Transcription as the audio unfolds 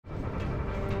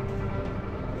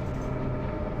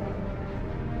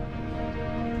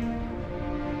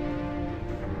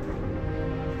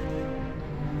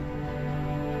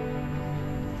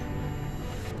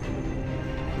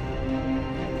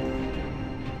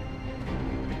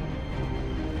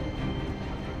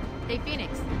Hey,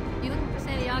 Phoenix, you looking for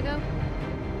Santiago?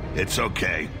 It's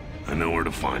okay. I know where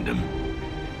to find him.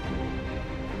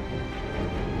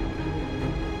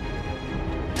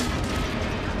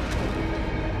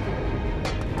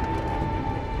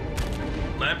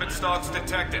 Lambent stalks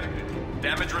detected.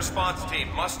 Damage response team,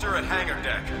 muster at hangar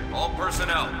deck. All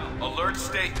personnel, alert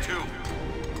state 2.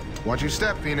 Watch your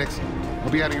step, Phoenix. I'll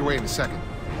be out of your way in a second.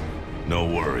 No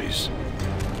worries.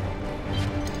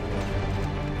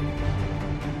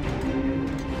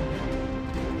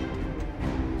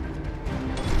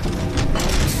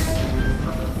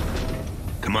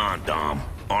 Come on, Dom.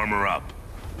 Armor up.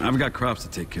 I've got crops to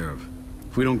take care of.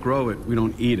 If we don't grow it, we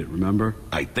don't eat it, remember?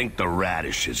 I think the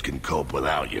radishes can cope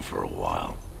without you for a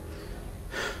while.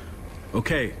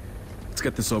 Okay, let's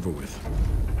get this over with.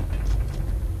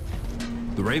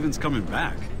 The Raven's coming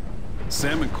back.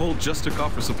 Sam and Cole just took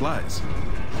off for supplies.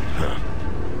 Huh.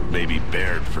 Maybe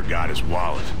Baird forgot his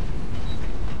wallet.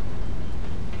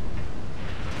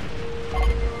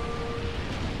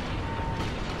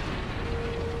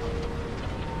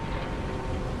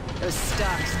 Those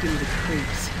stocks give me the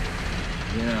creeps.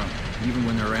 Yeah, even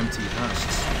when they're empty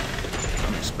husks.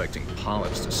 I'm expecting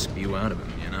polyps to spew out of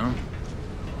them, you know?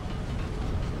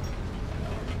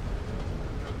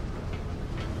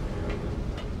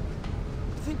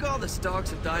 You think all the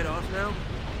stalks have died off now?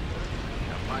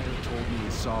 A pilot told me he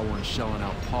saw one shelling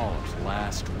out polyps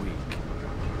last week.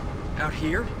 Out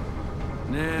here?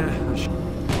 Nah,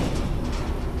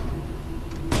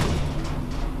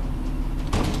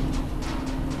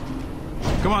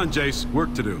 Come on, Jace,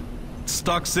 work to do. It's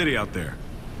Stock City out there.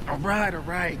 All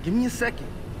right. Give me a second.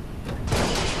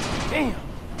 Damn,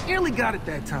 nearly got it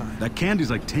that time. That candy's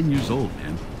like 10 years old,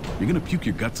 man. You're gonna puke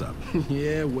your guts up.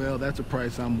 Yeah, well, that's a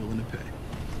price I'm willing to pay.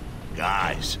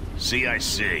 Guys,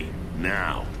 CIC,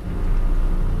 now.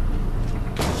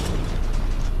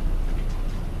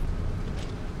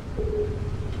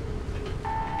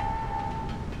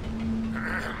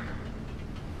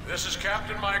 This is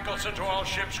Captain Michelson to all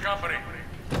ship's company.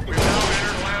 We've now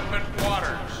entered Lambent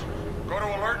waters. Go to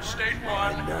alert state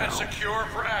 1 and secure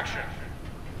for action.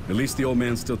 At least the old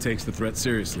man still takes the threat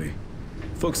seriously.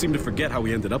 Folks seem to forget how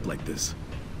we ended up like this.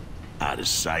 Out of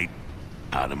sight,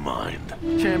 out of mind.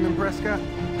 Chairman Prescott?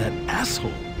 That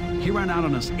asshole! He ran out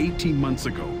on us 18 months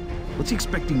ago. What's he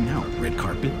expecting now, red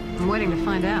carpet? I'm waiting to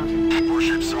find out.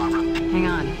 Warship Sovereign. Hang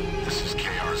on. This is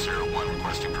KR-01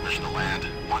 requesting permission to land.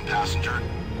 One passenger,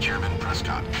 Chairman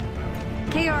Prescott.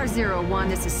 KR-01,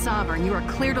 this is Sovereign. You are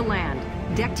clear to land.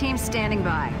 Deck team standing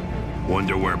by.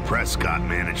 Wonder where Prescott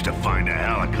managed to find a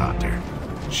helicopter.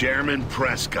 Chairman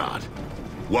Prescott,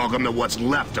 welcome to what's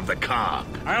left of the cog.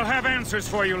 I'll have answers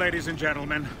for you, ladies and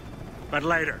gentlemen. But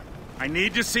later. I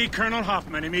need to see Colonel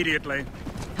Hoffman immediately.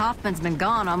 Hoffman's been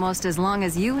gone almost as long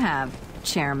as you have,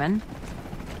 Chairman.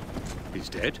 He's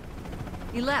dead?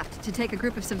 He left to take a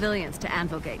group of civilians to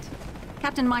Anvilgate.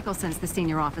 Captain Michelson's the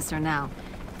senior officer now.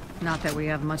 Not that we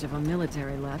have much of a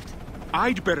military left.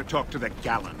 I'd better talk to the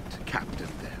gallant captain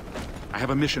then. I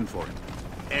have a mission for him.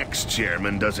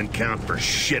 Ex-chairman doesn't count for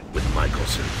shit with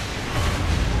Michelson.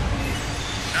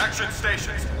 Action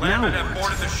stations. Lambent have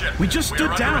boarded the ship. We just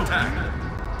stood down.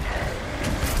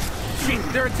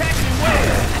 They're attacking in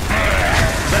waves!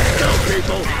 Let's go,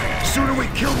 people! Sooner we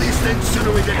kill these things,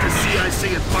 sooner we get to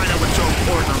CIC and find out what's so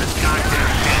important on this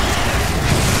goddamn ship.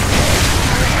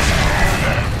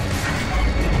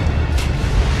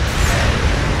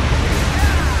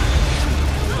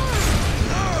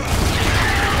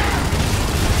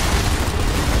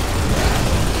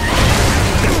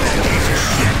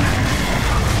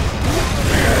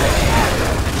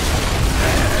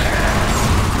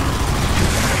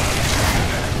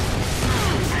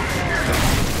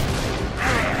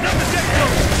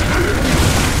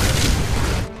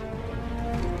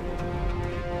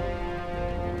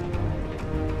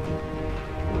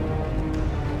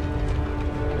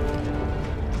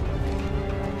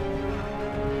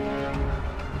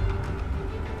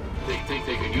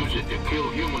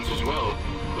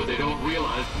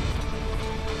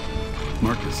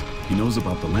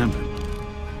 About the Lambent.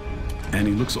 And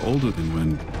he looks older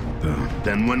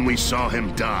than when we saw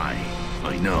him die.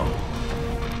 I know.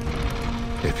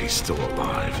 If he's still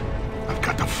alive, I've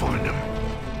got to find him.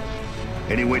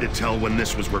 Any way to tell when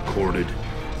this was recorded?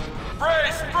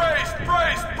 Brace for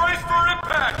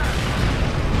impact!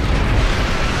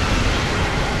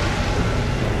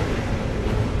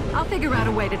 I'll figure out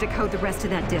a way to decode the rest of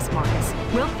that disc, Marcus.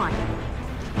 We'll find it.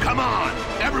 Come on!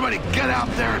 Everybody get out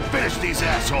there and finish these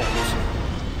assholes!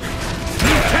 You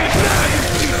take that, you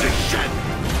piece of shit!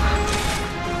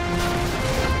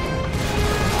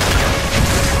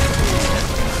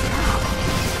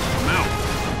 Now!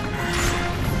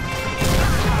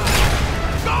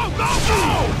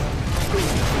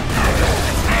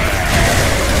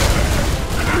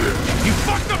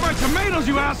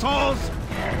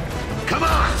 Come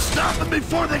on, stop them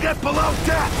before they get below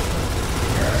deck!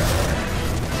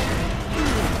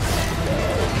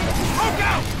 Look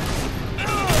out!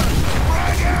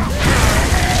 Frag out!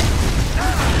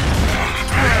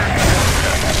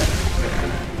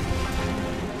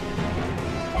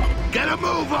 Get a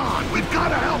move on! We've got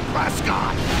to help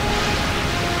Prescott!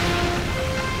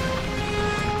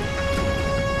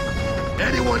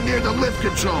 Anyone near the lift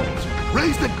controls,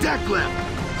 raise the deck lift!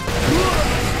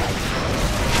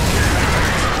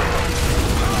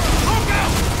 Look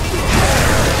out!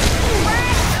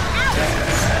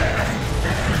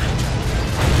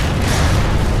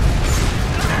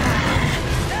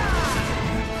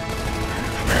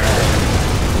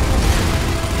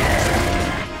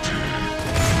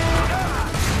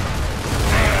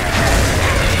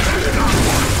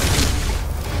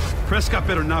 Prescott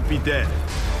better not be dead.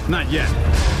 Not yet.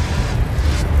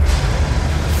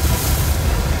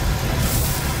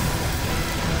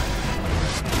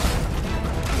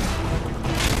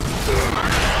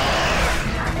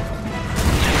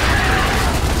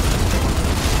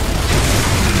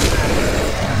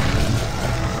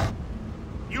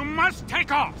 You must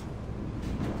take off!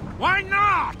 Why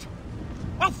not?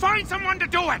 Well, find someone to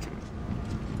do it!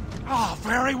 Oh,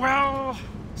 very well.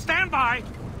 Stand by.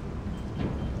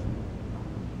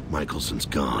 Michelson's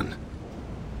gone.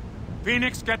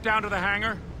 Phoenix, get down to the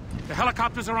hangar. The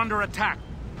helicopters are under attack.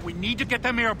 We need to get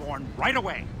them airborne right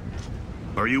away.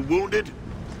 Are you wounded?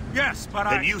 Yes, but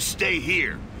Then you stay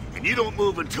here, and you don't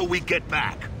move until we get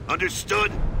back.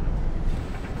 Understood?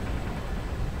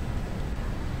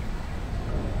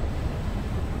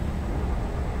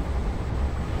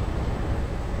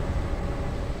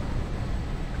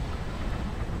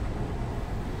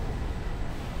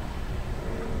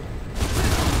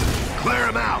 Clear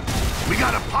him out. We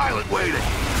got a pilot waiting.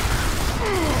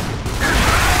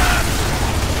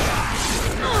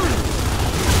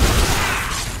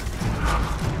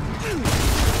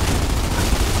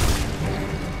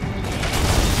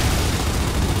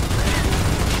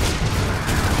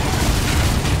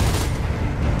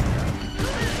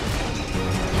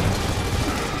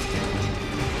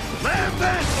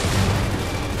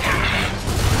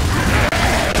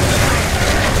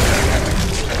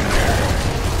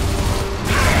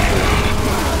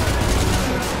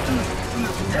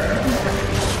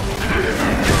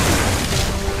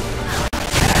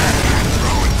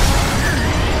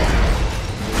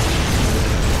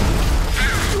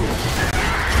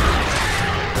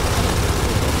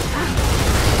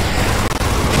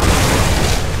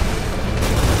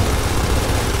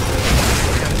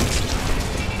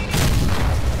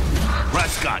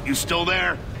 You still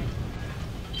there?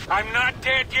 I'm not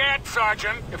dead yet,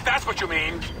 Sergeant, if that's what you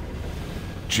mean.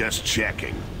 Just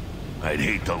checking. I'd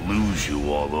hate to lose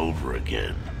you all over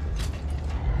again.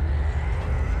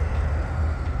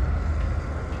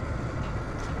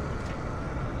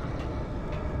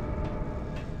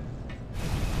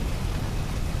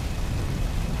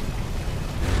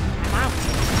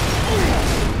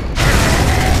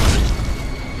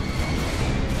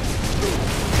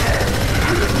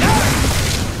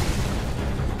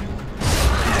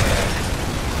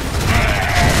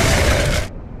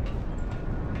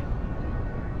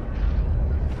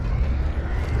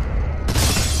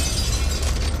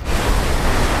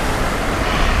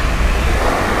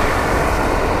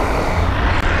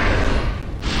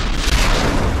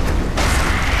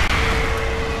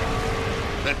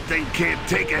 Thing can't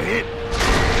take a hit.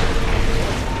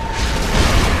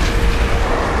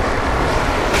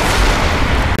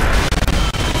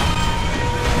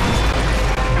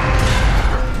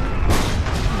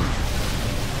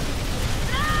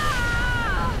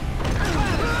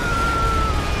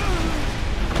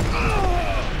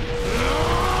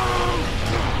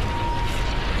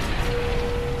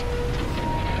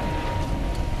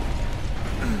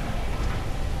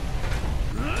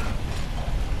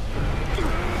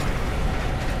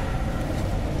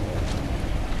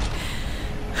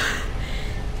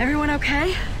 Everyone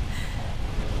okay?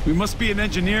 We must be in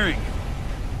engineering.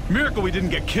 Miracle we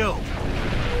didn't get killed.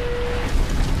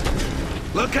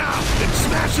 Look out! It's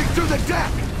smashing through the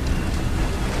deck!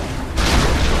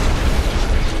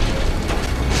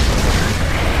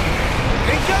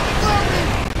 Incoming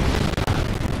loading!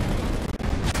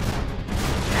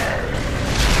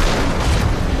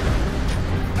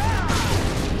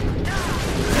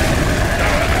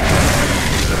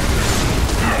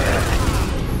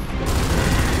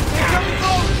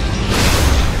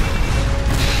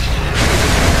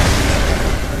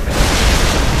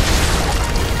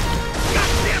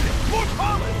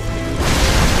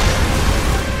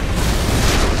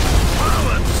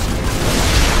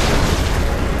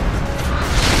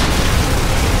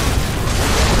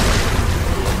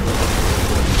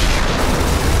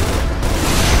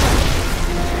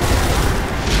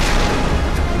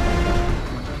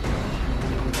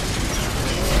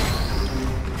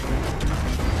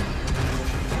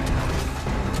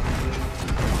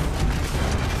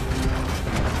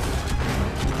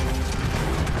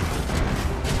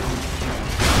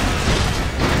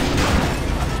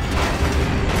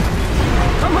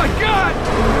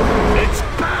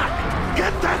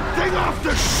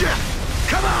 ship!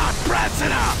 Come on, brass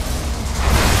it up!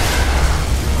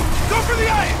 Go for the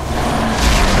ice!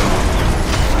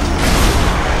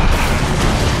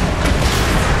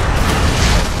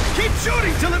 Keep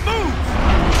shooting till it moves!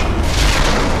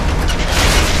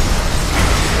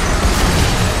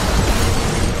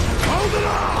 Hold it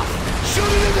off!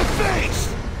 Shoot it in the face!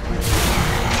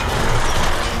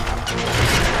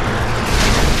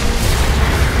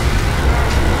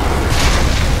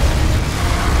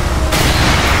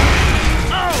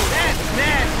 Oh, that's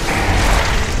nasty!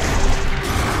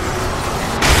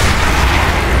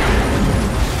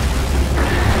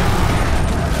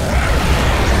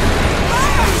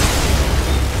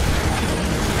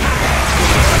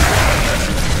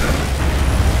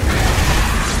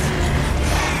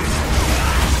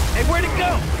 Hey, where'd it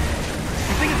go?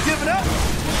 You think it's giving up?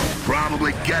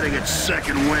 Probably getting its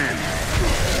second wind.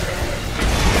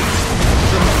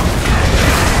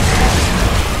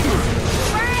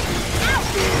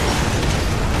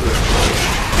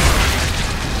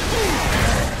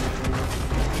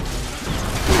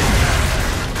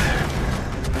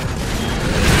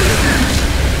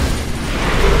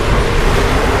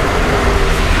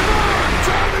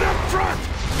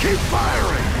 Keep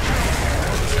firing!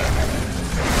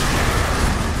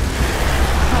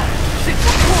 Shit,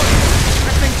 we're caught!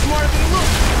 That thing's smarter than it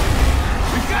looks!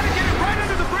 We've got to get it right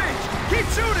under the bridge! Keep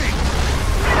shooting!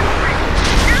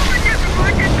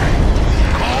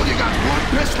 Cole, you got one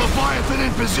pistol Leviathan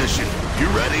in position. You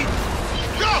ready?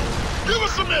 Go! Give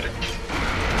us a minute!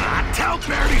 Tell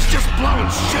Baird he's just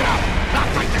blowing shit up, not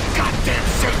like the goddamn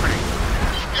symphony.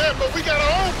 Yeah, but we got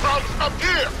our own problems up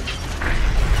here!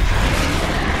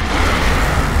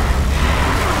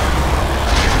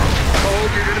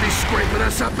 You're gonna be scraping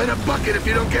us up in a bucket if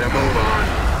you don't get a move on.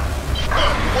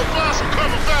 Well, find some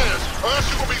cover fast, or else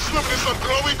you're gonna be slipping in some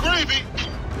glowy gravy.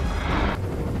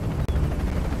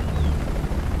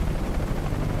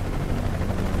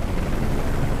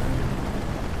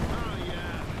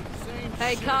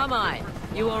 Hey, Carmine.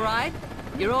 You alright?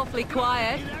 You're awfully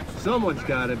quiet. Someone's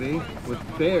gotta be, with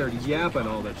Baird yapping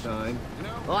all the time.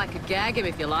 Oh, I could gag him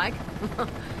if you like.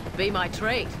 Be my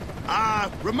treat.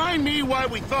 Remind me why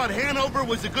we thought Hanover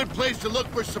was a good place to look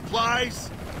for supplies?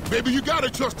 Baby, you gotta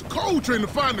trust the cold train to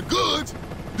find the goods.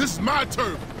 This is my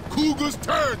turf, Cougar's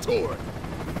territory.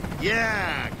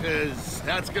 Yeah, 'cause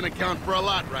that's gonna count for a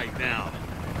lot right now.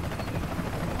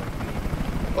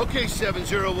 Okay,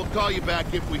 7-0, we'll call you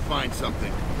back if we find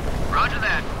something. Roger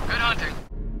that. Good hunting.